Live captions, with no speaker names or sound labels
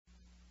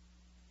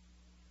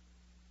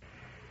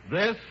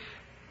This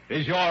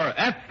is your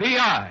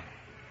FBI.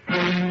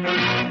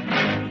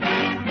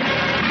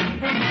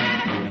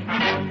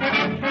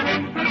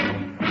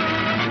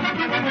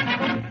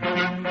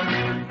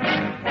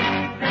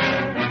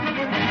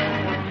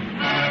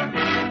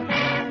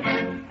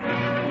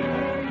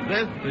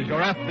 This is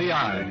your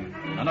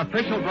FBI, an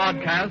official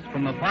broadcast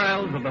from the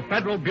files of the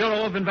Federal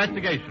Bureau of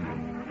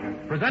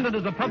Investigation, presented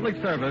as a public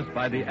service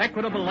by the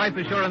Equitable Life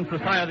Assurance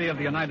Society of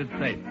the United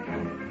States.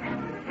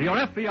 To your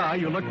FBI,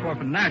 you look for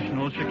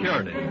national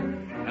security,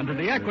 and to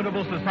the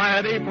Equitable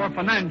Society for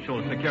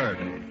financial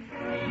security.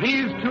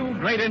 These two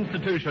great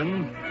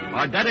institutions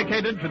are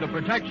dedicated to the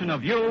protection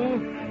of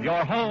you,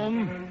 your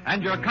home,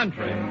 and your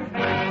country.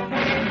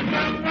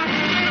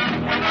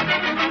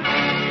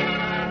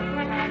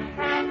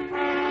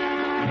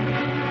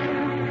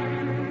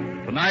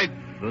 Tonight,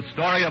 the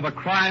story of a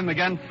crime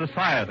against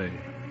society,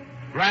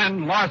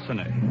 grand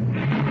larceny.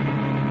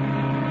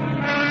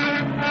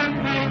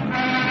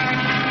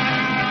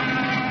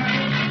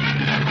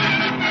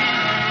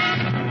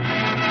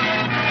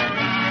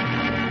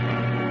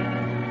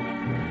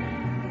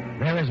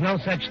 There is no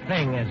such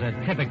thing as a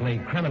typically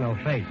criminal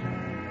face.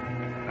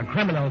 A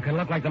criminal can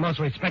look like the most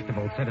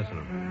respectable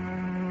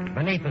citizen.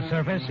 Beneath the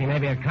surface, he may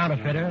be a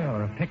counterfeiter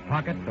or a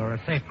pickpocket or a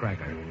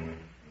safecracker.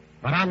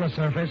 But on the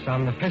surface,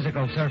 on the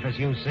physical surface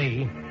you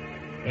see,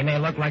 he may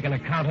look like an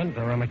accountant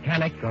or a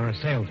mechanic or a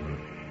salesman.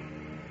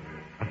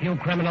 A few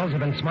criminals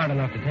have been smart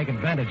enough to take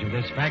advantage of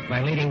this fact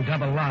by leading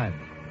double lives,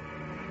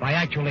 by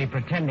actually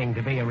pretending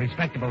to be a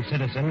respectable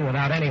citizen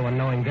without anyone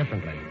knowing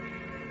differently.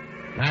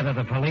 Neither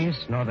the police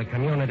nor the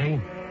community,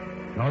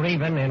 nor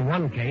even, in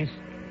one case,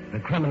 the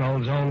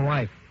criminal's own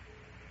wife.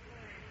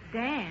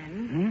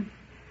 Dan,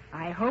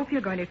 I hope you're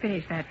going to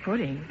finish that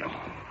pudding. Oh,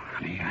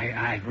 honey,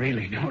 I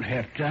really don't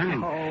have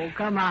time. Oh,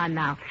 come on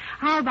now.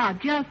 How about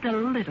just a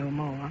little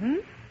more,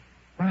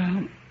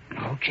 Well,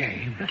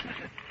 okay.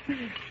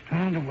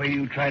 Well, the way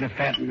you try to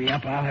fatten me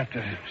up, I'll have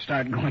to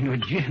start going to a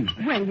gym.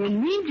 Well, you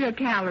need your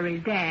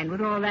calories, Dan,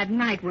 with all that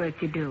night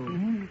work you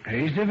do.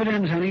 Pays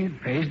dividends, honey.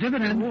 Pays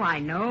dividends. Oh, I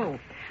know.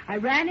 I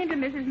ran into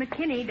Mrs.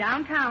 McKinney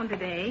downtown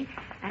today,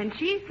 and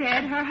she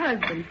said her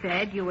husband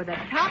said you were the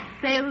top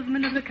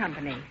salesman of the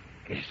company.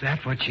 Is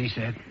that what she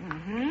said?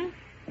 Mm-hmm.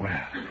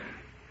 Well,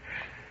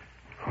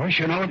 of course,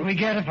 you know what we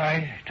get if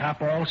I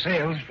top all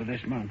sales for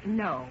this month.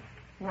 No.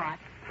 What?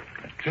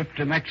 A trip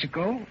to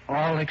Mexico,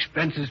 all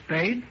expenses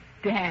paid.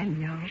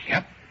 Daniel.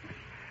 Yep.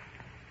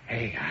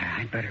 Hey,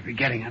 I'd better be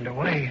getting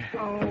underway.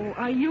 Oh,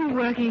 are you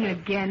working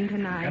again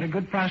tonight? Got a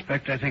good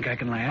prospect I think I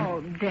can land.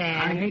 Oh, Dan.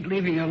 I hate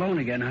leaving you alone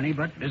again, honey,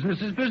 but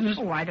business is business.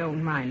 Oh, I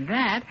don't mind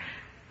that.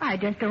 I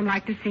just don't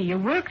like to see you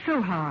work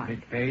so hard.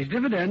 It pays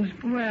dividends.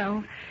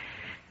 Well,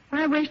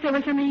 I wish there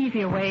was some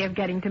easier way of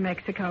getting to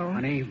Mexico.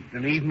 Honey,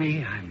 believe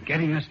me, I'm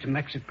getting us to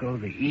Mexico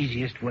the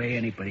easiest way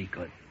anybody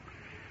could.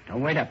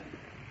 Don't wait up.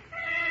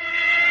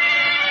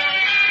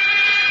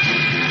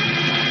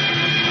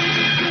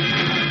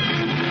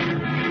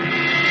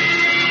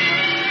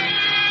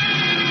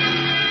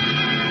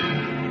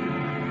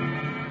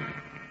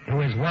 To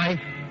his wife,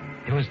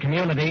 to his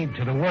community,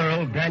 to the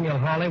world, Daniel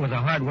Hawley was a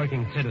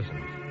hard-working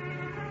citizen.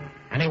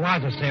 And he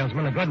was a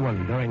salesman, a good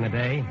one, during the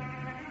day.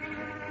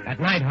 At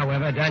night,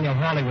 however, Daniel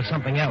Hawley was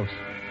something else.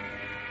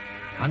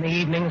 On the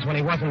evenings, when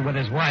he wasn't with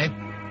his wife,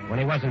 when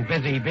he wasn't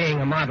busy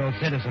being a model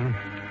citizen,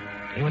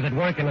 he was at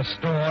work in a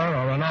store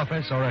or an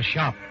office or a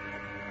shop.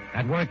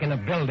 At work in a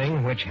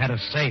building which had a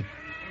safe.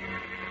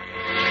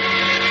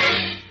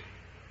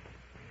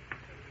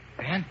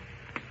 Ben?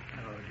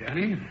 Hello,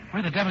 Johnny.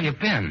 Where the devil you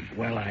been?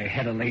 Well, I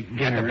had a late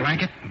dinner. Got the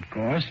blanket? Of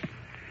course.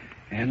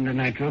 And the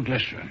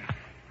nitroglycerin.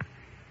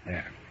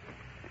 There.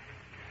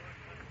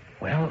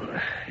 Well,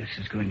 this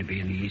is going to be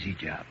an easy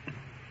job.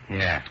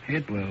 Yeah.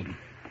 It will.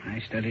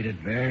 I studied it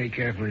very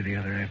carefully the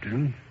other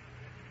afternoon.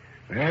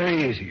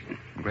 Very easy.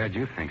 I'm glad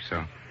you think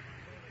so.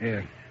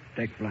 Here,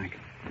 take the blanket.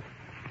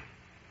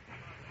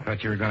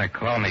 Thought you were going to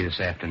call me this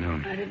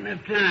afternoon. I didn't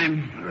have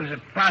time. There was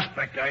a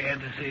prospect I had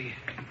to see.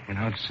 You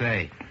don't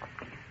say.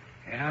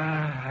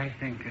 Yeah, I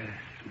think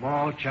a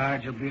small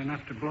charge will be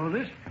enough to blow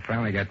this. I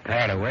finally got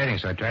tired of waiting,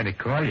 so I tried to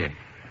call you.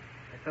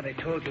 I thought I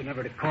told you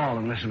never to call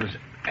unless it was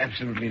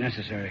absolutely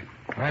necessary.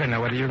 I didn't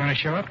know whether you were going to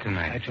show up I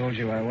tonight. told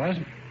you I was.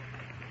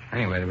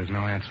 Anyway, there was no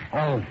answer.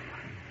 Oh,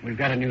 we've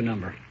got a new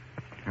number.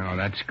 Oh,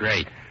 that's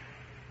great.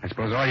 I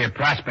suppose all your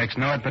prospects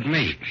know it but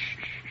me.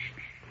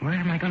 Where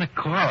am I going to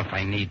call if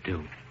I need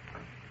to?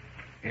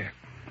 Here.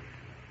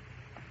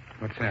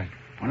 What's that?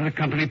 One of the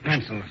company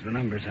pencils. The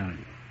number's on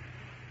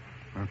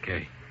it.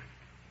 Okay.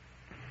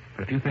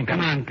 But if you think Come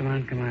on.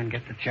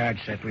 Get the charge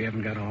set. We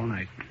haven't got all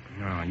night.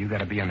 No, you got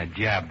to be on the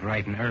job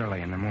bright and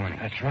early in the morning.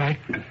 That's right.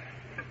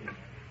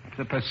 What's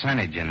the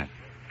percentage in it?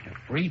 A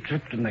free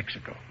trip to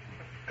Mexico.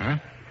 Huh?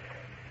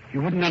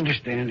 You wouldn't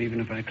understand even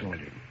if I told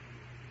you.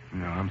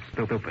 No, I'm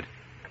stupid.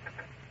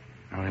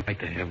 I only like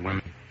to have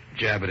one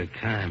job at a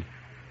time.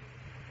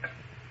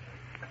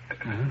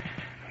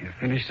 You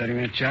finished setting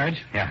that charge?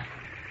 Yeah.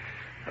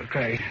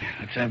 Okay,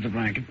 let's have the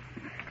blanket.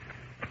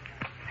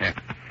 Here.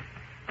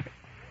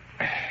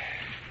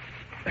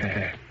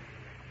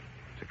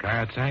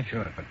 outside?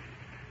 Sure.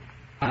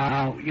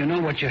 You know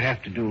what you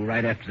have to do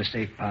right after the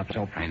safe pops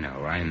open.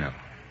 I know.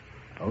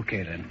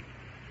 Okay, then.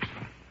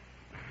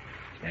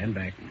 Stand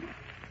back.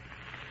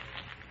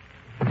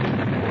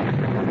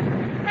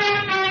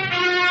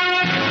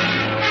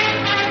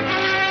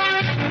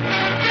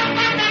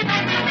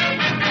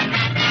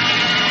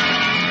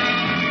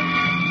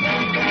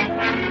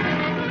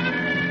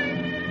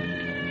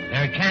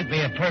 There can't be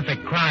a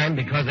perfect crime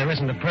because there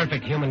isn't a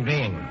perfect human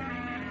being.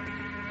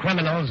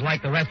 Criminals,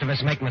 like the rest of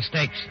us, make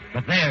mistakes,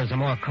 but theirs are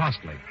more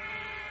costly.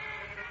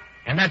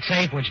 And that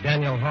safe which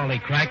Daniel Hawley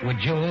cracked with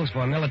jewels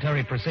for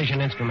military precision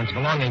instruments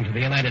belonging to the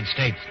United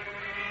States.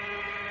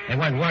 They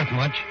weren't worth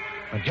much,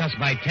 but just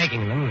by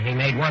taking them, he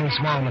made one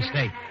small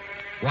mistake.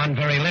 One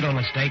very little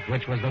mistake,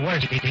 which was the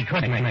worst he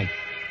could make.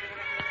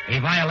 He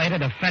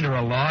violated a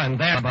federal law and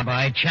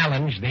thereby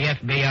challenged the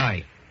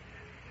FBI.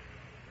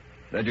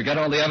 Did you get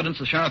all the evidence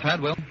the sheriff had,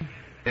 Will?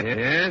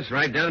 Yes,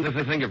 right down to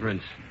the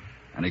fingerprints.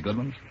 Any good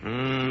ones?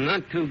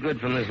 Not too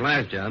good from this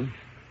last job.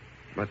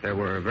 But there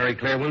were very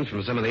clear ones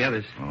from some of the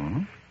others.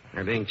 Oh?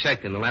 They're being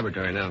checked in the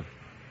laboratory now.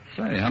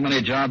 Say, how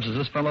many jobs has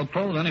this fellow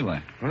pulled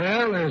anyway?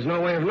 Well, there's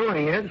no way of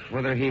knowing yet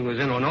whether he was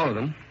in on all of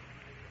them.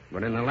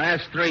 But in the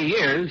last 3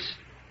 years,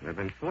 there have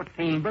been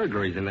 14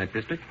 burglaries in that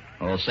district.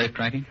 All safe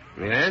tracking?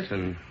 Yes,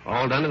 and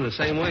all done in the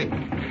same way.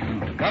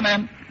 Come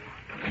in.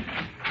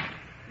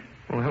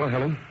 Oh, hello,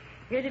 Helen.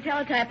 Here's a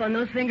teletype on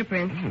those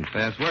fingerprints.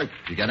 Fast work.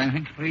 Did you get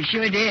anything? We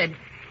sure did.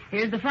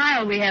 Here's the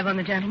file we have on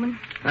the gentleman.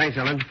 Thanks,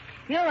 Helen.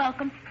 You're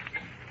welcome.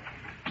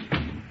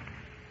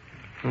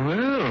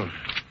 Well,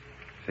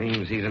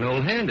 seems he's an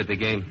old hand at the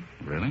game.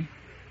 Really?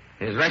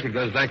 His record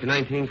goes back to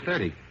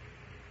 1930.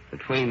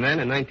 Between then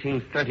and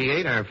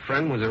 1938, our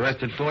friend was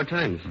arrested 4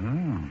 times.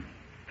 Oh.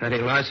 Petty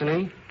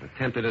larceny,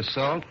 attempted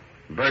assault,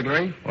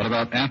 burglary. What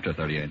about after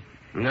 38?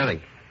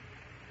 Nothing.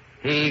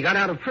 He got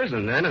out of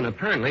prison then and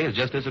apparently has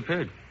just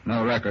disappeared.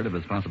 No record of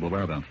his possible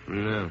whereabouts.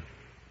 No.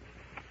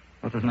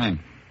 What's his name?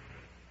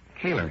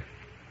 Kaler.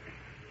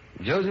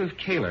 Joseph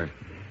Kaler.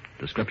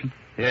 Description?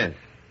 Yes.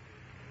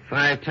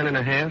 5'10" and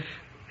a half,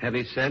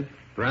 heavy set,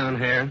 brown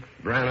hair,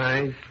 brown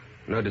eyes,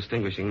 no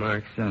distinguishing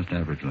marks. Just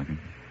average looking.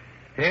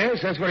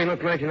 Yes, that's what he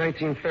looked like in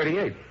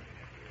 1938,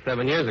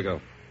 7 years ago.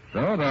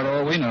 So about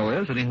all we know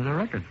is that he has a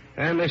record.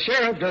 And the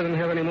sheriff doesn't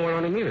have any more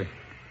on him either.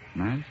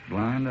 Nice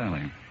blind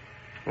alley.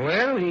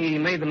 Well, he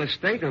made the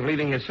mistake of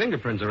leaving his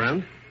fingerprints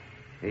around.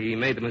 He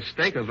made the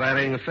mistake of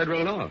violating a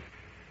federal law.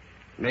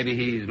 Maybe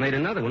he's made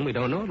another one we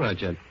don't know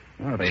about yet.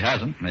 Well, if he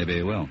hasn't, maybe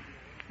he will.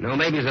 No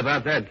maybes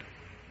about that.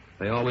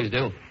 They always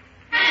do.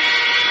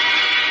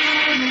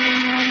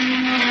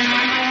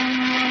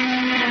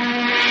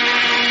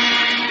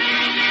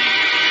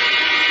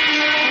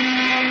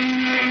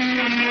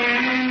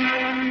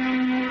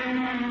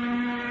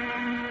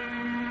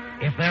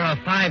 If there are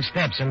 5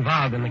 steps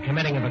involved in the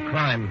committing of a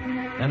crime,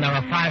 then there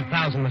are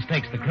 5,000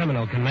 mistakes the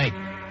criminal can make.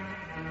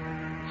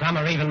 Some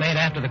are even made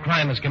after the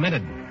crime is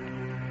committed.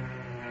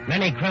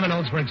 Many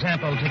criminals, for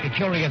example, take a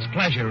curious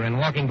pleasure in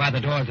walking by the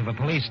doors of a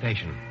police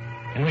station,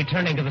 in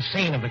returning to the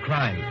scene of the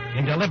crime,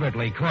 in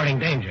deliberately courting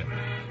danger.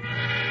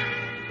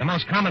 The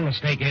most common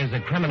mistake is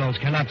that criminals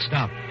cannot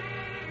stop.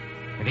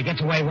 If he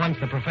gets away once,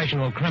 the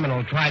professional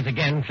criminal tries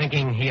again,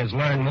 thinking he has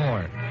learned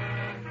more,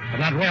 but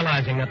not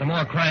realizing that the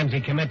more crimes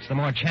he commits, the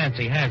more chance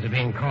he has of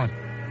being caught,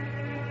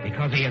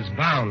 because he is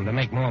bound to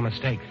make more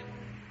mistakes.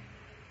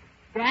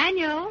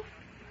 Daniel,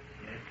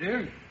 Yes,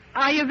 dear?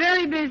 are you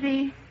very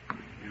busy?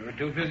 You're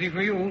too busy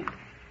for you.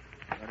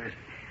 What is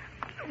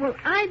it? Well,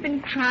 I've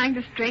been trying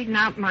to straighten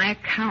out my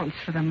accounts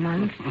for the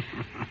month.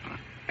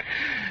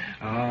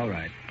 All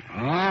right.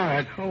 All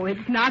right. Oh,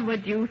 it's not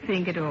what you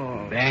think at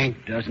all. Bank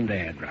doesn't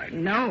add right.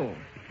 No,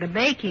 the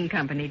baking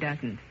company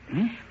doesn't.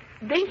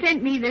 They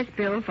sent me this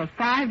bill for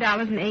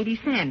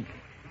 $5.80,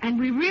 and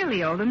we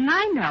really owe them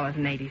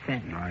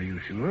 $9.80. Are you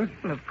sure?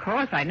 Well, of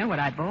course, I know what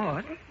I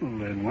bought. Well,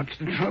 then what's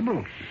the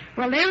trouble?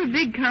 Well, they're a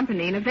big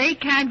company, and if they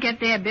can't get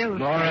their bills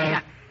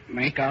Laura,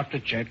 make out the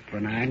check for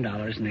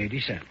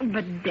 $9.80.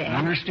 But, Dad...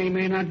 Honesty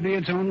may not be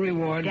its own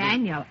reward.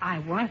 Daniel, I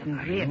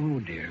wasn't really... Oh,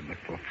 dear, but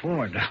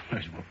for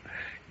 $4,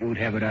 you'd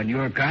have it on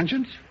your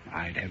conscience.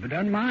 I'd have it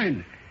on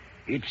mine.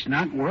 It's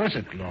not worth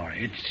it, Laura.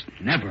 It's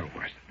never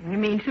worth it. You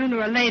mean sooner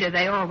or later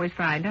they always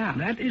find out?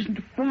 That isn't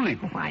the point.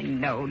 Oh, I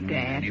know,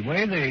 Dad.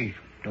 Anyway, they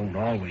don't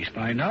always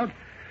find out.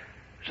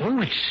 So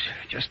it's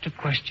just a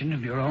question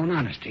of your own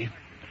honesty.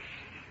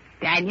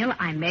 Daniel,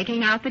 I'm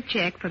making out the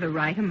check for the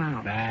right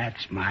amount.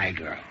 That's my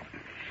girl.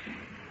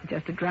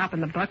 Just a drop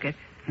in the bucket.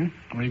 What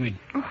do you mean?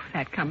 Oh,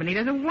 that company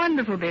does a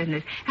wonderful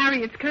business.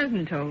 Harriet's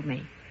cousin told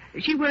me.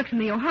 She works in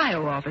the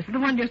Ohio office, the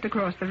one just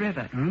across the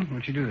river.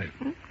 What'd you do there?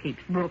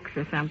 Keeps books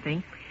or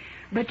something.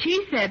 But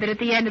she said that at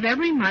the end of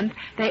every month,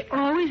 they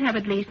always have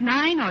at least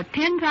 $9,000 or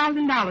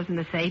 $10,000 in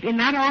the safe in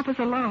that office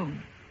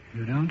alone.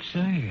 You don't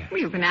say. Well,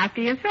 you can ask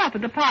her yourself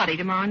at the party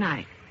tomorrow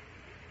night.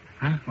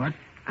 Huh? What?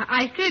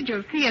 I said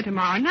you'll see her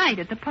tomorrow night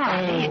at the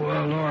party. Oh,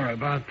 well, Laura,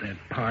 about that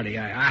party,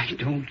 I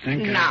don't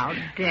think Now,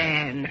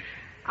 Dan,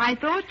 I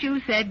thought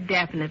you said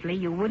definitely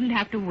you wouldn't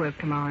have to work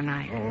tomorrow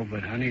night. Oh,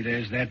 but, honey,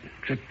 there's that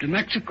trip to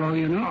Mexico,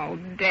 you know. Oh,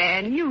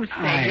 Dan, you said...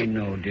 I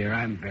know, dear.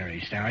 I'm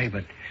very sorry,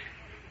 but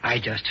I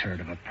just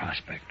heard of a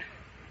prospect.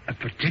 A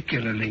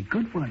particularly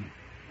good one.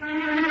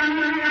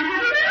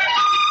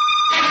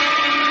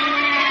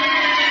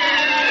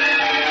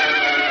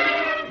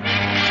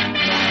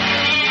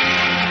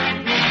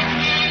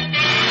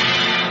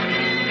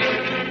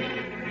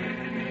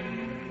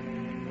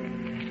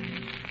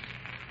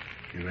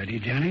 You ready,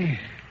 Johnny?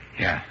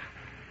 Yeah.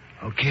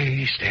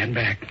 Okay, stand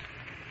back.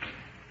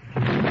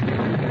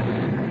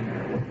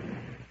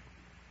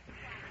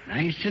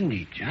 Nice and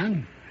neat,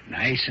 John.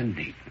 Nice and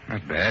neat.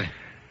 Not bad.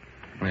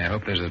 Only I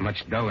hope there's as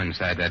much dough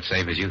inside that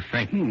safe as you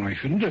think. Why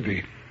shouldn't there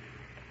be?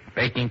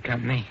 Baking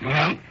company?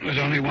 Well, there's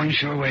only one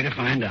sure way to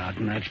find out,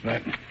 and that's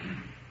by...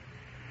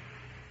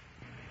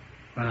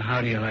 Well,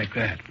 how do you like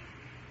that?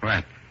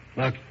 What?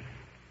 Look,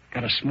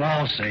 got a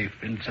small safe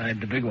inside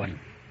the big one.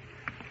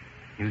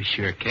 You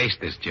sure cased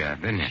this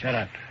job, didn't you? Shut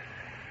up.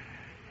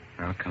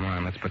 Well, come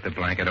on. Let's put the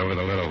blanket over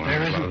the little one.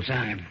 There isn't Close.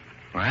 time.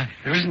 What?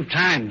 There isn't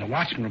time. The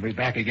watchman will be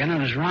back again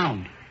on his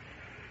round.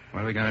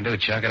 What are we going to do?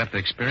 Chalk it up to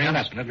experience?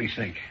 Shut up. Let me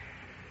think.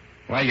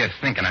 While you're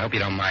thinking, I hope you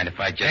don't mind if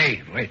I just...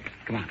 Hey, wait.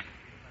 Come on.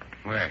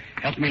 Where?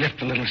 Help me lift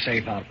the little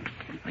safe out.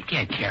 We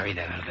can't carry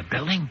that out of the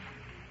building.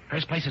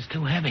 First place is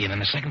too heavy, and then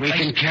the second We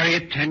place... can carry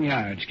it 10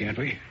 yards, can't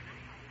we?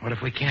 What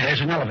if we can't?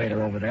 There's an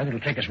elevator over there that'll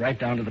take us right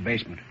down to the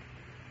basement.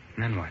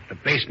 And then what? The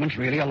basement's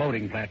really a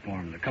loading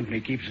platform. The company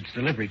keeps its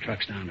delivery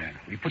trucks down there.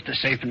 We put the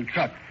safe in the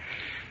truck.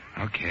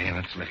 Okay,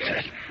 let's lift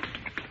it.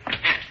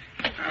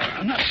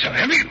 Not so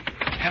heavy.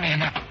 Heavy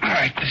enough. All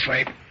right, this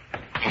way.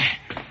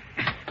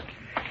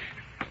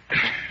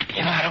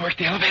 You know how to work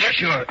the elevator?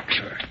 Sure.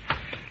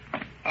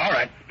 All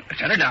right.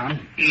 Set her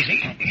down.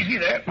 Easy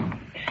there.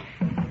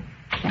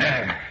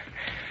 There.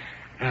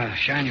 Now,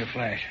 shine your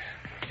flash.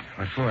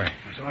 What for?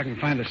 So I can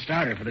find the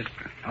starter for this.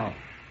 Oh,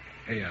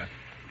 here you are.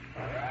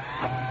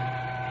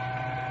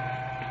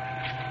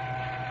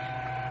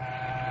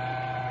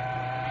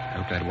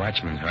 Hope that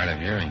watchman's hard of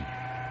hearing.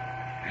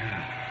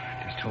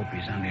 Yeah, just hope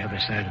he's on the other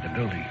side of the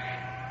building.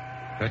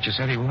 Thought you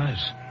said he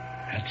was.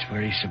 That's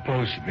where he's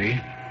supposed to be.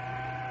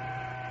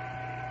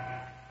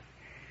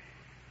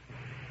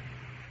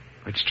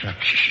 Which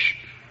truck? Shh.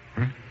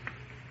 Hmm?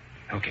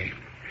 Okay.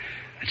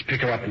 Let's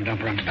pick her up and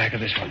dump her on the back of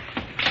this one.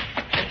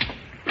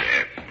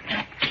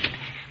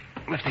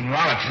 Lifting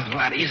wallets is a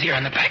lot easier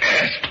on the back.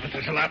 Yes, but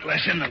there's a lot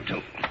less in them,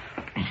 too.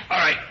 All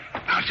right.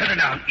 Now set her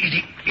down.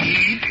 Easy.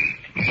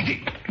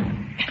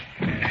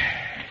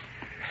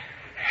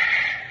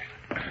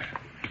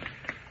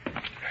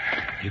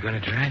 You going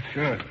to drive?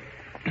 Sure.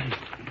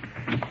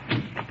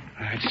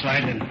 All right,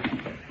 slide in.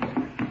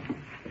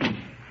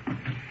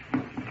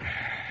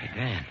 Hey,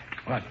 Dan.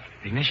 What?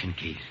 The ignition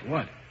keys.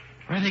 What?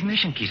 Where are the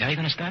ignition keys? How are you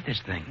going to start this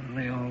thing? Well,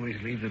 they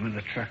always leave them in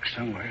the truck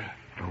somewhere.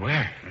 Or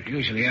where?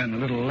 Usually on the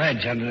little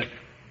ledge under the...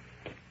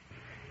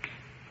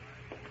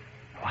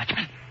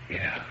 Watchman?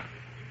 Yeah.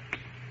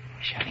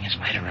 He's shining his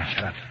light around.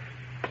 Shut up.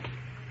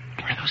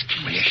 Where are those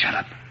keys? Will you shut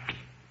up?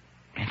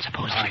 And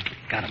suppose... All right,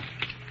 got him.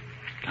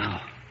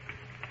 Now,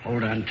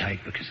 hold on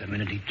tight, because the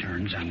minute he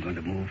turns, I'm going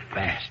to move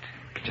fast.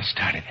 Just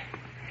started.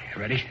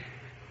 You ready?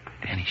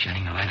 Dan, he's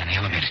shining the light on the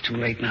elevator. It's too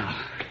late now.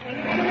 Who's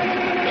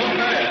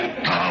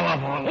there?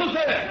 Oh. Who's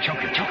there?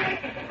 Choke it. Who's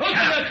Shut in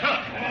up. that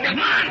truck? Come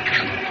on.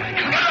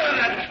 Get out of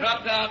that truck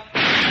now.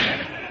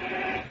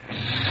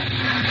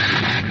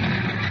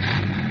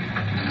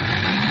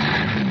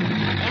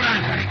 Hold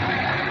on, buddy.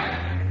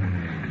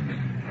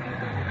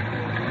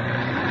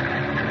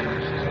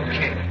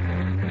 Okay.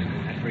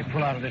 After we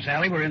pull out of this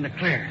alley, we're in the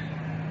clear.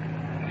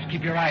 Just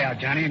keep your eye out,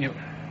 Johnny, and you...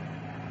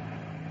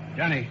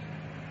 Johnny.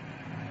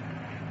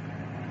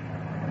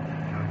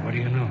 What do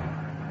you know?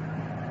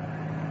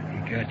 He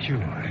got you,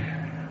 eh?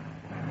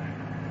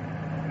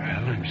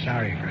 Well, I'm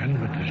sorry, friend,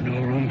 but there's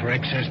no room for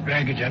excess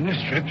baggage on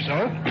this trip,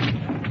 so...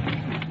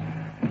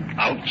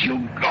 Out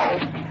you go!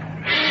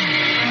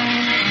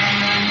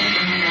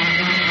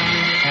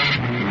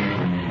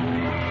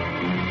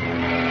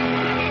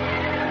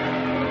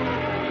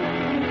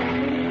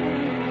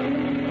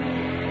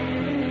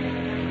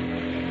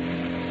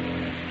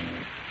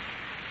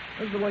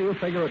 This is the way you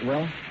figure it,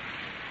 Will.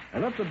 I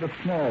lifted the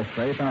small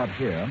safe out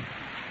here,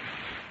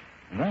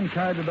 and then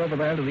carried it over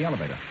there to the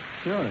elevator.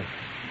 Sure.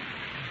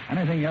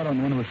 Anything yet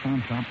on when it was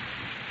found, Tom?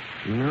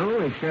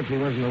 No, except he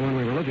wasn't the one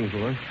we were looking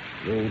for.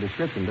 The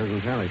description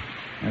doesn't tally.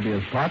 Maybe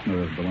his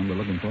partner is the one we're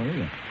looking for,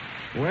 either.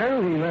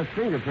 Well, we left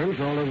fingerprints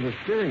all over the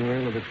steering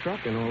wheel of the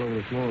truck and all over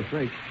the small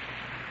safe.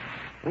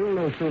 We'll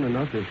know soon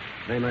enough if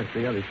they match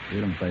the others.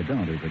 Even if they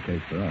don't, it's a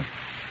case for us.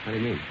 How do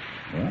you mean?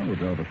 Well, we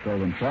drove a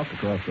stolen truck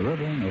across the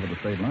river and over the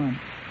state line.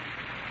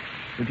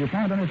 Did you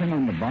find anything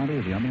on the body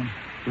of the other one?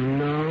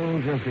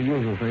 No, just the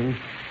usual things.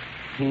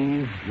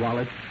 Keys,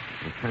 wallet,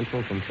 a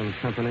pencil from some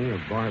company, a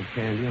bar of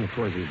candy, and, of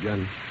course, his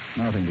gun.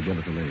 Nothing to give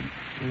us a lead.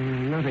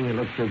 Nothing that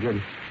looks so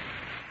good.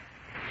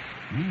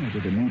 Well, they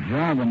did a neat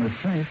job on this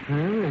safe.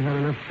 Well, they had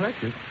enough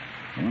practice.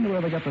 I wonder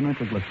where they got the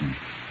nitroglycerin.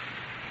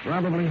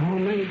 Probably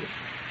homemade.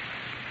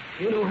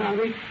 You know,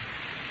 Harvey,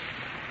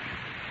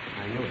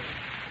 I knew it.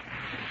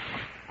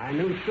 I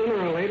knew sooner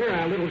or later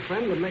our little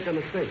friend would make a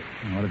mistake.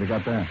 What have you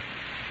got there?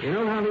 You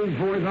know how these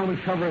boys always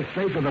cover a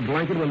steak with a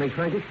blanket when they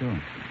crank it? Sure.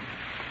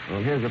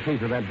 Well, here's a piece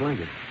of that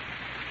blanket.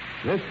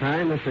 This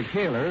time, Mr.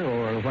 Kaler,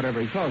 or whatever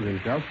he calls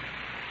himself,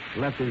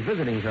 left his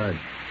visiting card.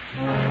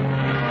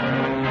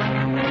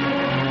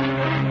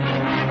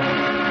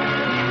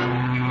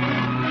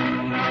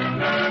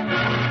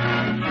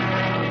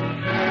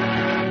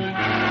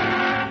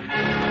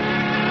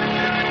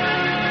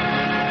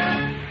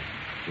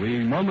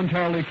 We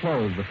momentarily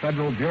close the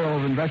Federal Bureau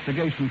of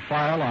Investigation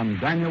file on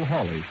Daniel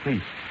Hawley,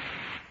 thief.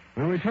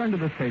 We'll return to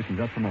this case in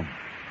just a moment.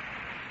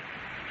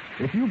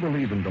 If you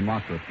believe in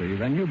democracy,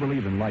 then you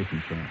believe in life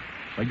insurance.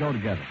 They go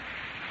together.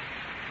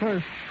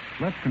 First,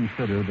 let's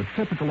consider the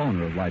typical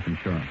owner of life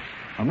insurance.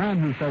 A man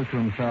who says to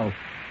himself,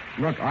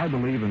 look, I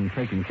believe in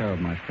taking care of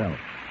myself.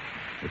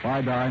 If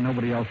I die,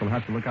 nobody else will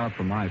have to look out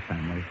for my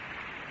family.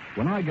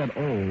 When I get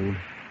old,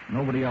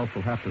 nobody else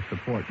will have to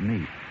support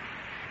me.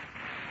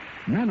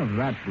 Men of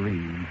that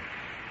breed,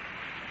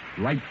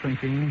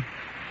 right-thinking,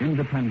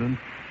 independent,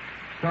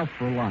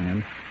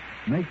 self-reliant,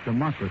 make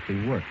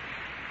democracy work.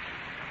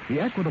 The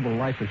Equitable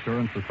Life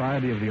Assurance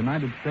Society of the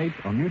United States,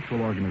 a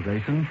mutual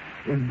organization,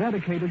 is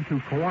dedicated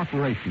to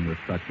cooperation with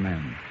such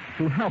men,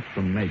 to help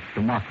them make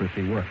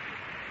democracy work.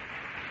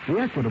 The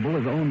Equitable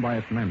is owned by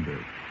its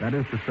members, that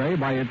is to say,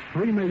 by its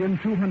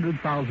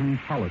 3,200,000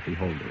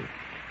 policyholders.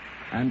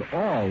 And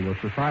all the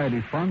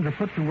Society's funds are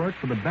put to work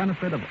for the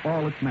benefit of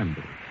all its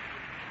members.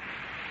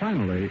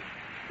 Finally,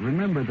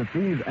 remember that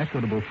these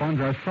equitable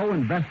funds are so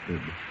invested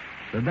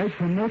that they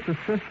promote the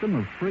system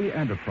of free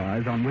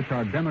enterprise on which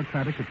our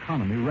democratic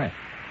economy rests.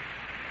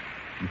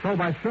 And so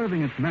by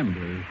serving its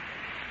members,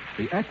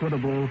 the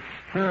Equitable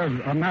serves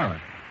America.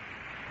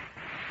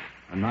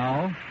 And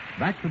now,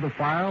 back to the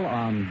file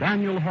on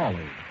Daniel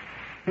Hawley,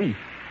 thief.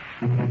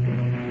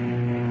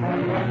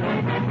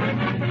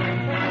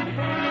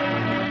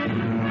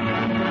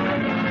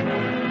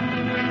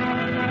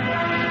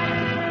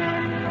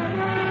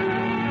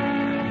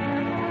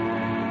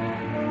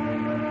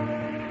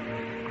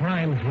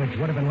 Crimes which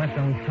would have been left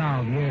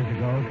unsolved years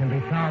ago can be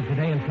solved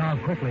today and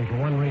solved quickly for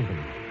one reason: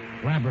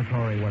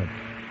 laboratory work.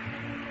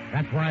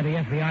 That's why the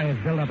FBI has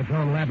built up its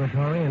own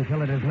laboratory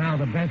until it is now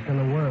the best in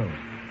the world.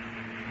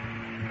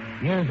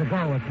 Years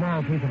ago, a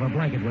small piece of a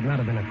blanket would not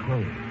have been a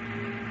clue.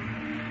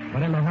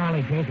 But in the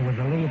Hawley case, it was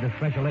a lead the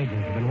special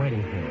agents have been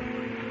waiting for.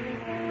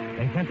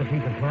 They sent the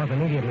piece of cloth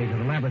immediately to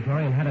the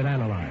laboratory and had it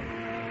analyzed.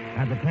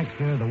 Had the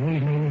texture, the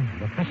weaving,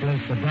 the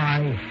thickness, the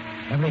dye,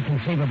 every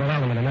conceivable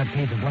element in that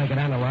piece of blanket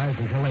analyzed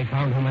until they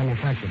found who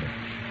manufactured it.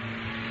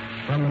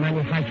 From the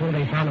manufacturer,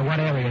 they found in what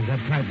areas that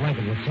type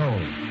blanket was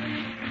sold.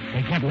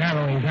 They kept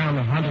narrowing down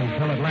the hunt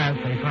until at last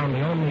they found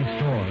the only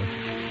store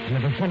in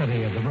the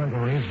vicinity of the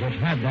burglaries which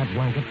had that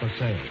blanket for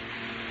sale.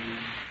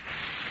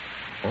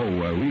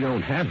 We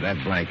don't have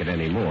that blanket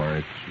anymore.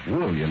 It's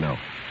wool, you know.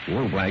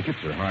 Wool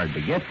blankets are hard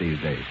to get these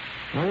days.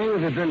 How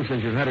long has it been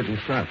since you've had it in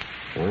stock?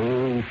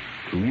 2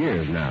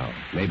 years now,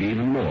 maybe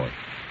even more.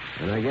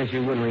 And I guess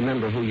you wouldn't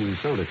remember who you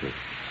sold it to.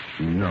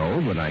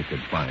 No, but I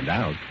could find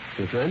out.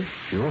 You could?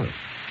 Sure.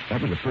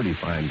 That was a pretty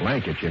fine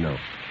blanket, you know.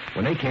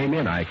 When they came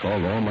in, I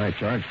called all my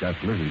charge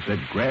customers and said,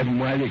 grab them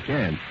while you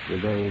can.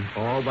 Did they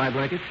all buy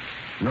blankets?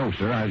 No,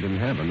 sir, I didn't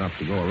have enough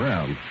to go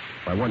around.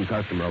 Why, one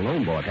customer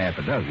alone bought half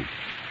a dozen.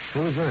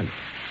 Who was that?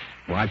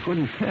 Well, I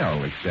couldn't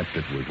tell, except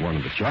it was one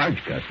of the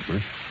charge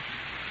customers.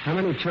 How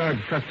many charge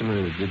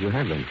customers did you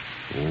have then?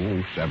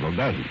 Several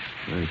dozen.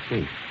 I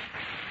see.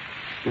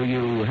 Do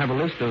you have a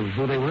list of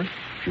who they were?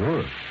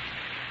 Sure.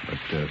 But,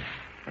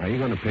 how are you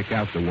going to pick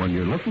out the one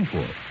you're looking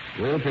for?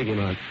 We'll pick him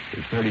out.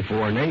 There's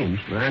 34 names.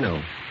 I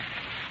know.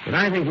 But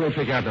I think we'll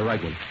pick out the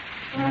right one.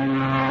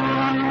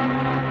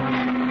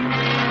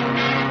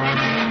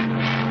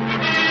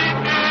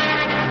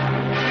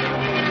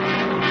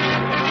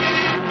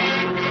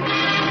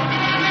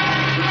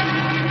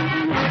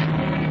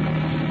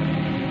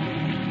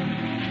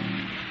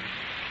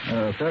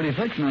 There are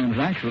 36 names,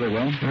 actually,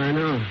 Will. I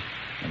know.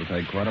 It'll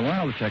take quite a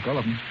while to check all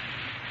of them.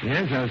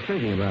 Yes, I was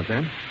thinking about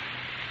that.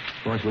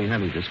 Of course, we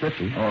have his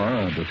description. Or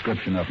a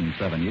description of him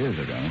 7 years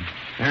ago.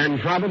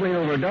 And probably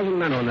over a dozen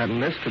men on that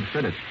list could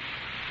fit it.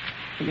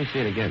 Let me see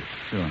it again.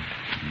 Sure.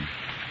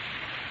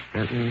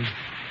 Benton,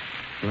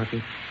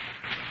 Bucket,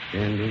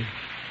 Dandy,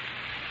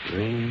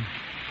 Green,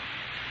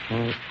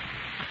 Holt.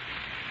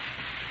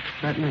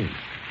 That name.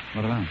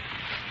 What about?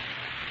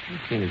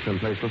 I've seen it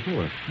someplace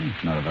before.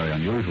 It's not a very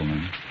unusual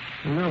name.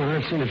 No, but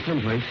I've seen it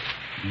someplace.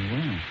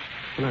 Well.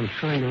 But I'm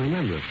trying to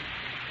remember.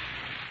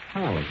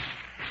 Hawley.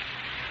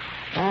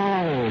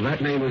 Oh,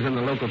 that name was in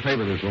the local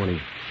paper this morning.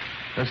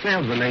 The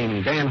salesman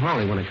named Dan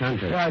Hawley won a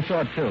contest. Yeah, I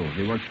saw it, too.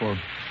 He works for...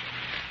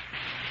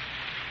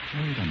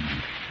 Wait a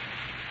minute.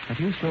 Have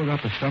you still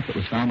got the stuff that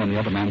was found on the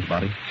other man's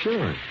body?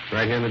 Sure.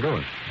 Right here in the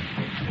door.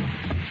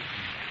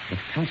 The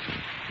pencil.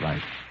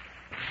 Right.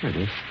 Here it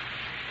is.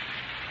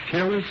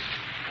 Killer's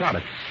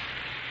Products.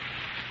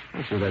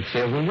 That's who that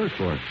salesman worked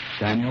for.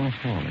 Daniel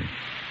Hawley.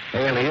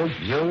 Alias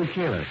Joe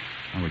Keeler.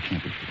 Oh, we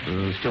can't be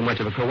sure. It's too much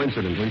of a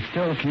coincidence. We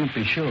still can't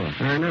be sure.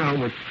 I know,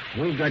 but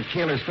we've got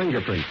Keeler's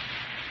fingerprints.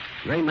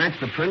 They match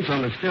the prints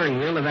on the steering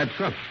wheel of that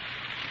truck.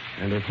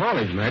 And if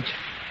Hawley's match...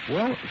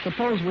 Well,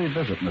 suppose we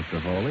visit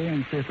Mr. Hawley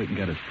and see if we can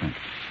get his print.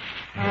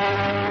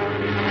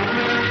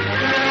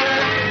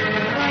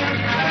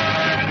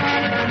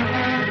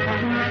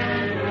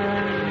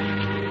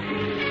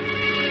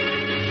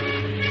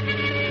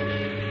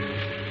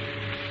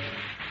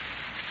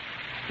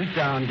 Sit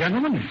down,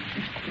 gentlemen.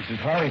 Mrs.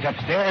 Hawley's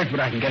upstairs, but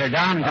I can get her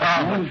down and...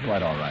 That's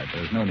quite all right.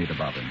 There's no need to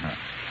bothering her.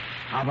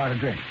 How about a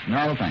drink?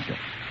 No, thank you.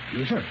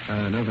 You, sir?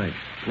 No thanks.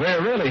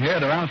 We're really here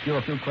to ask you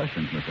a few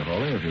questions, Mr.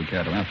 Hawley, if you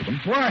care to answer them.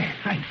 Why,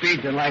 I'd be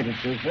delighted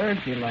to, sir.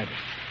 Delighted.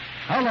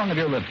 How long have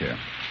you lived here?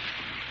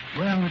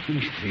 Well, let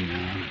me see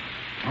now.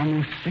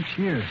 Almost 6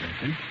 years,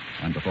 I think.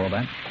 And before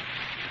that?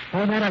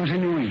 Before that, I was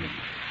in New England.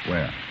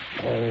 Where?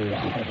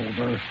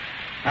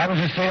 I was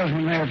a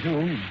salesman there,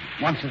 too.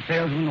 Once a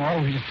salesman,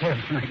 always a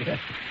salesman, I guess.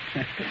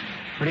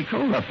 Pretty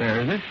cold up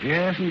there, isn't it?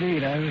 Yes,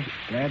 indeed. I was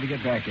glad to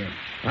get back here.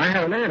 I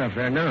have an aunt up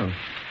there now.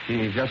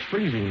 She's just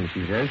freezing,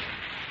 she says.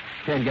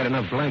 Can't get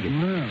enough blankets.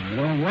 Well, I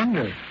don't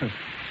wonder. It's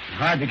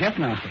hard to get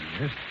nothing.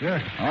 Yes,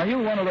 sir. Are you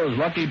one of those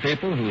lucky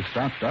people who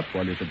stocked up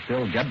while you could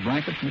still get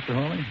blankets, Mr.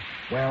 Hawley?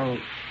 Well,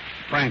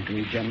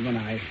 frankly, gentlemen,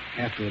 I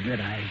have to admit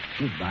I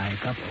did buy a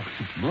couple.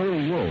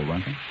 Blue wool,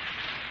 weren't they?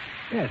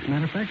 Yes,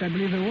 matter of fact, I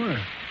believe there were.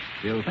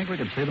 Do you think we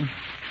could see them?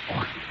 Oh,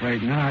 I'm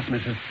afraid not,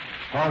 Mrs.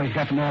 Hawley's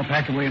got them all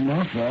packed away in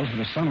mothballs for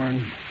the summer,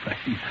 and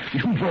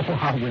you know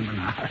how women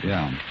are.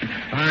 Yeah.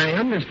 I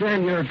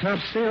understand you're a top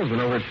salesman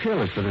over at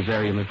Keeler's for this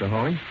area, Mr.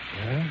 Hawley.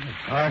 Well,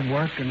 hard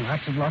work and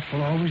lots of luck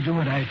will always do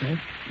it, I say.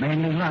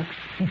 Mainly luck.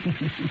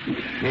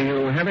 Do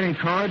you have any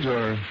cards,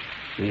 or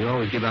do you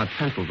always give out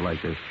pencils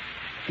like this?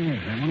 Here, is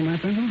that one of my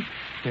pencils?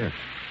 Here.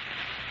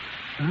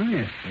 Oh,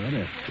 yes, so it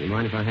is. Do you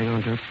mind if I hang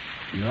on to it?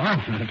 No,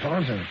 not at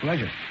all, sir.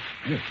 Pleasure.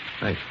 Here.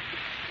 Thanks.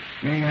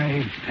 May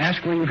I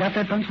ask where you got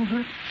that pencil,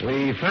 sir?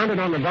 We found it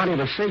on the body of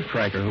a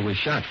safecracker who was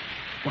shot.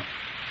 What?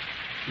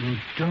 You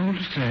don't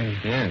say.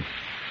 Yes.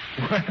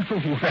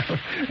 Well,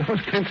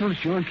 those pencils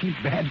sure keep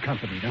bad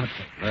company, don't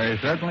they? They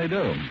certainly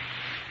do.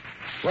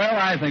 Well,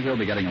 I think we'll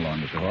be getting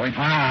along, Mr. Hawley.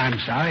 I'm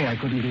sorry. I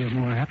couldn't be of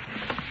more help.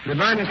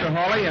 Goodbye, Mr.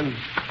 Hawley, and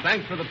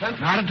thanks for the pencil.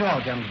 Not at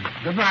all, gentlemen.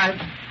 Goodbye.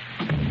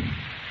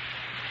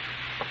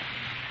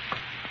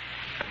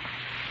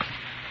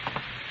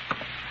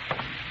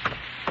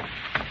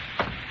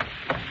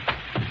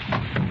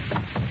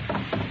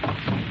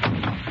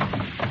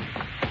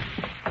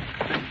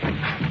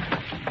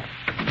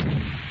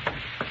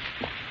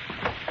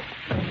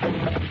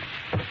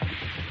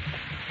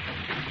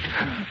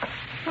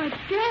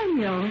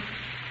 Daniel,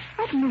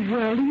 what in the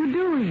world are you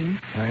doing?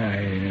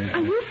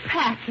 Are you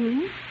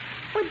packing?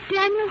 Well,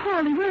 Daniel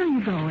Hawley, where are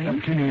you going?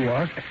 Up to New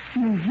York.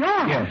 New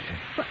York? Yes.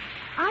 Well,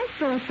 I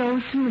thought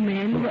those two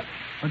men were...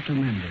 What two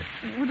men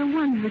were the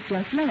ones that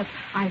just left.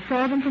 I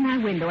saw them from my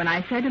window, and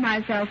I said to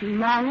myself,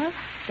 Laura,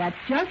 that's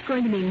just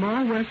going to mean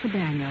more work for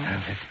Daniel.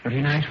 Well, that's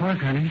pretty nice work,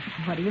 honey.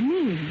 What do you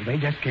mean? They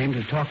just came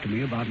to talk to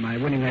me about my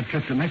winning that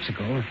trip to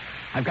Mexico.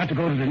 I've got to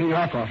go to the New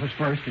York office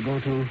first to go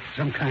to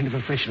some kind of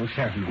official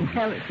ceremony.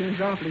 Well, it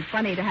seems awfully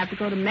funny to have to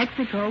go to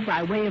Mexico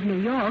by way of New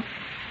York,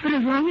 but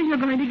as long as you're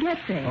going to get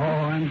there.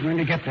 Oh, I'm going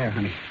to get there,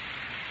 honey.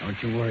 Don't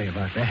you worry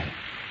about that.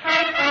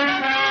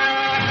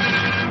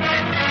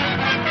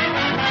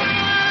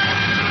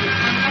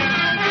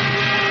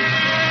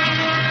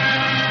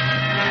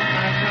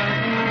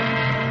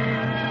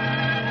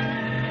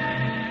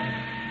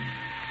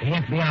 The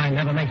FBI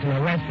never makes an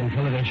arrest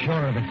until it is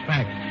sure of its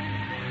facts.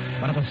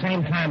 But at the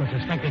same time, a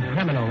suspected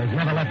criminal is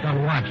never left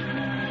unwatched,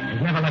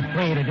 is never left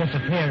free to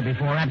disappear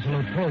before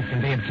absolute proof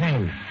can be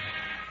obtained.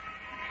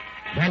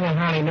 Daniel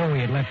Hawley knew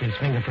he had left his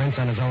fingerprints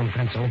on his own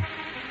pencil.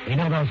 He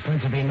knew those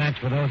prints would be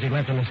matched with those he'd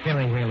left on the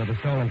steering wheel of the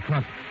stolen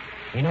truck.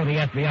 He knew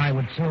the FBI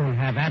would soon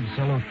have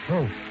absolute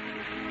proof.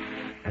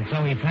 And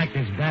so he packed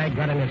his bag,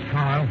 got in his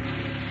car,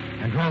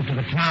 and drove to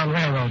the town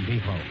railroad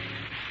depot.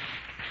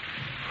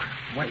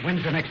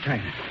 When's the next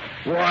train?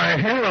 Why,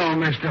 hello,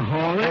 Mr.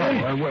 Hawley.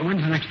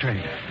 When's the next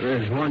train?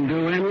 There's one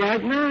due in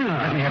right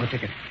now. Let me have a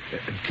ticket.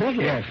 Ticket?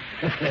 Yes.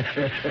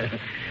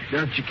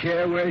 Don't you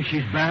care where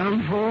she's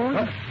bound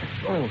for?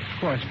 Oh, of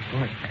course.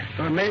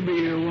 Or maybe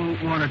you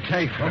won't want to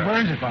take her. Well,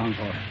 where is it bound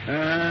for?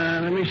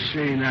 Let me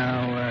see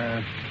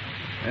now.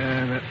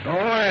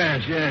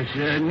 Yes.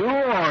 New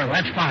Orleans.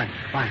 That's fine.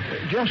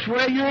 Just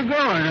where you're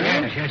going,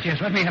 huh?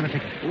 Yes. Let me have a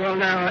ticket. Well,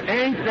 now,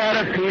 ain't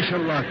that a piece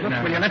of luck? Look,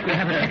 will you let me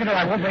have a ticket or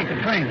I won't make the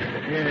train?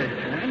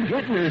 I'm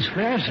getting as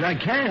fast as I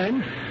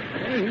can.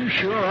 Hey, you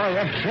sure are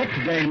upset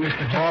today,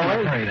 Mr.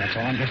 Hawley. Hurry, that's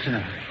all. I'm just in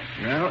a...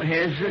 Well,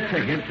 here's the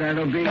ticket.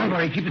 That'll be... Don't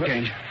worry, keep the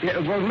change. Yeah,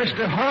 well,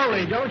 Mr.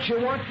 Hawley, don't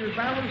you want your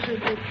balance of your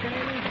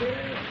change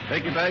here?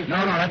 Take your bag.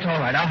 No, that's all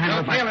right. I'll handle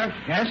it. Keeler.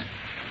 Yes?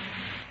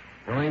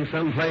 Going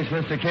someplace,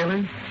 Mr.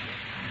 Keeler?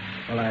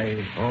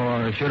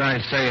 Well, Or should I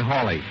say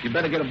Hawley? You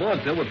better get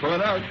aboard, sir. We'll pull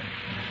it out.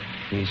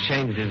 He's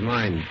changed his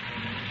mind.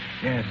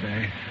 Yes,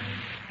 I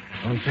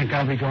don't think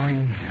I'll be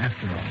going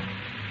after all.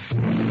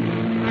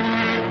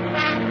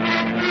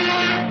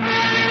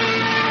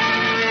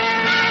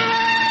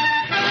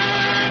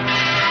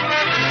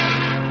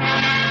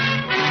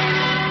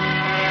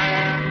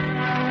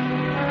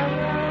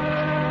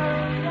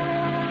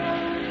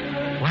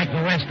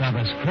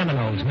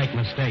 criminals make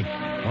mistakes,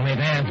 only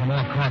theirs are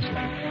more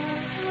costly.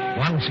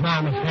 One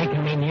small mistake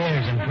can mean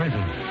years in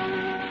prison.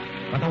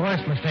 But the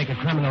worst mistake a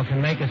criminal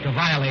can make is to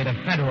violate a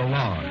federal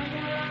law.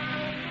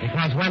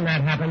 Because when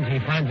that happens, he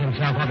finds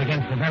himself up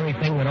against the very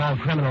thing that all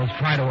criminals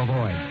try to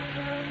avoid,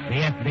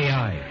 the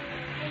FBI.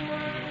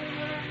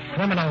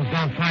 Criminals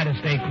don't try to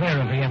stay clear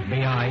of the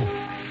FBI,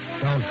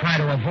 don't try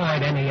to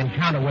avoid any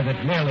encounter with it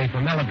merely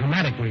for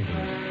melodramatic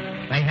reasons.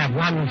 They have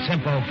one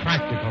simple,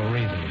 practical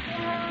reason.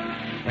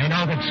 They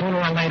know that sooner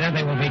or later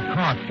they will be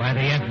caught by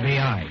the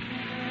FBI.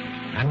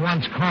 And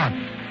once caught,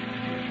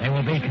 they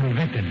will be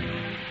convicted.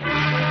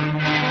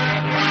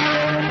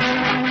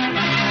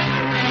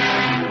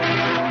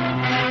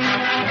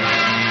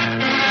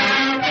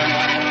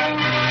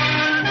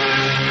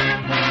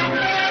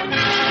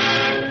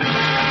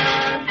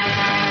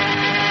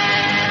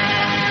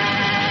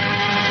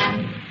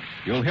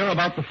 You'll hear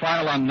about the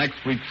file on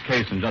next week's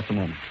case in just a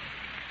moment.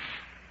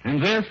 In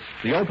this,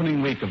 the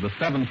opening week of the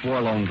 7th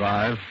War Loan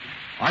Drive,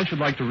 I should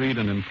like to read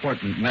an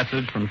important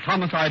message from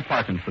Thomas I.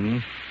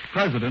 Parkinson,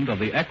 President of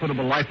the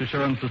Equitable Life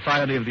Assurance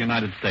Society of the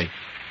United States.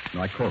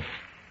 And I quote,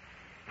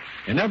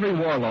 "In every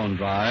war loan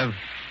drive,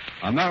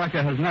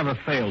 America has never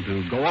failed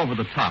to go over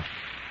the top.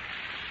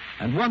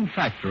 And one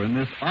factor in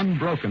this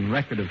unbroken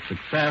record of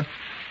success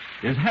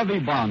is heavy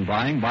bond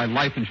buying by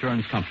life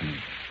insurance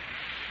companies.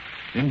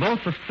 In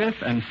both the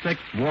 5th and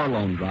 6th war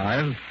loan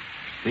drives,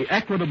 the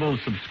Equitable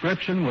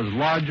subscription was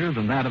larger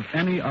than that of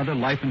any other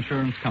life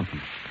insurance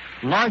company.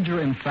 Larger,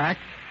 in fact,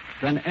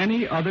 than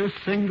any other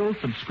single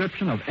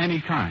subscription of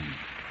any kind.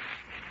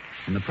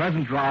 In the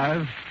present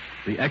drive,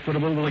 the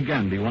Equitable will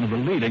again be one of the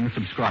leading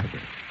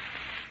subscribers.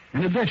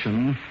 In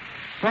addition,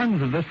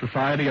 funds of this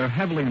society are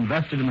heavily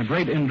invested in the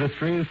great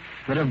industries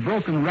that have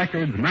broken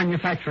records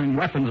manufacturing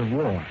weapons of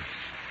war,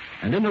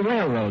 and in the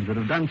railroads that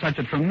have done such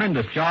a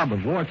tremendous job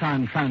of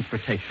wartime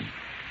transportation.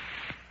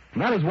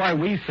 And that is why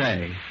we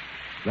say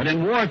that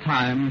in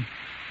wartime,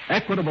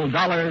 Equitable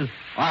dollars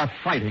are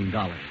fighting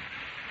dollars.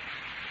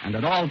 And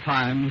at all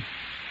times,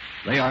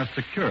 they are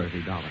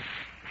security dollars.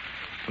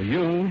 For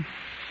you,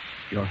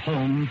 your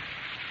home,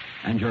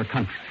 and your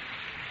country.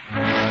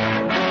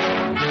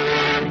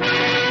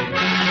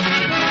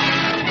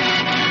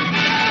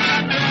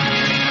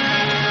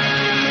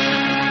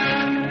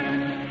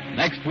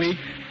 Next week,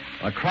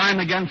 a crime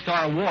against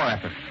our war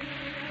effort.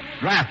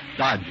 Draft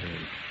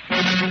dodgers.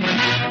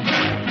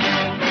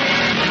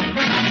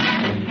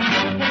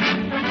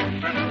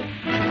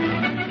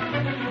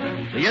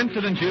 The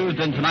incidents used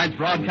in tonight's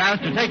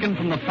broadcast are taken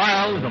from the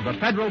files of the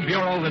Federal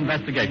Bureau of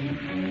Investigation.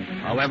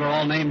 However,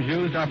 all names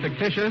used are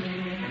fictitious,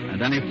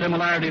 and any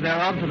similarity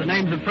thereof to the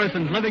names of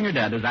persons living or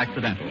dead is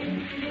accidental.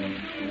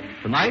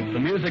 Tonight, the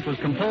music was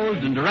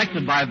composed and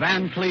directed by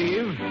Van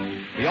Cleve.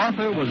 The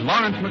author was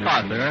Lawrence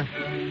MacArthur,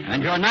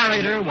 and your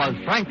narrator was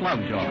Frank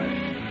Lovejoy.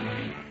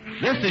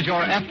 This Is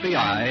Your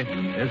FBI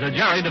is a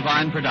Jerry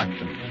Devine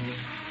production.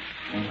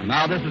 And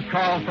now this is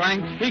Carl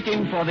Frank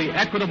speaking for the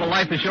Equitable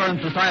Life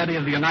Assurance Society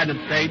of the United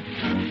States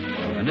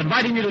and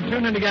inviting you to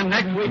tune in again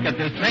next week at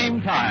this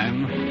same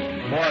time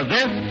for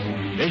This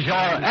Is Your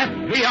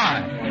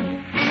FBI.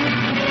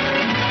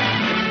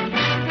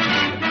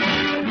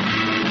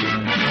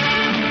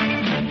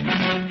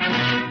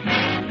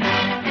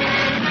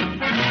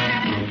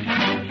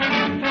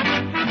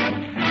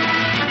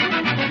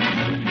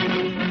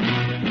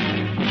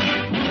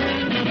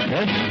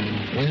 This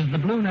is the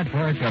Blue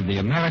Network of the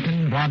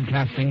American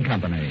Broadcasting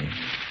Company.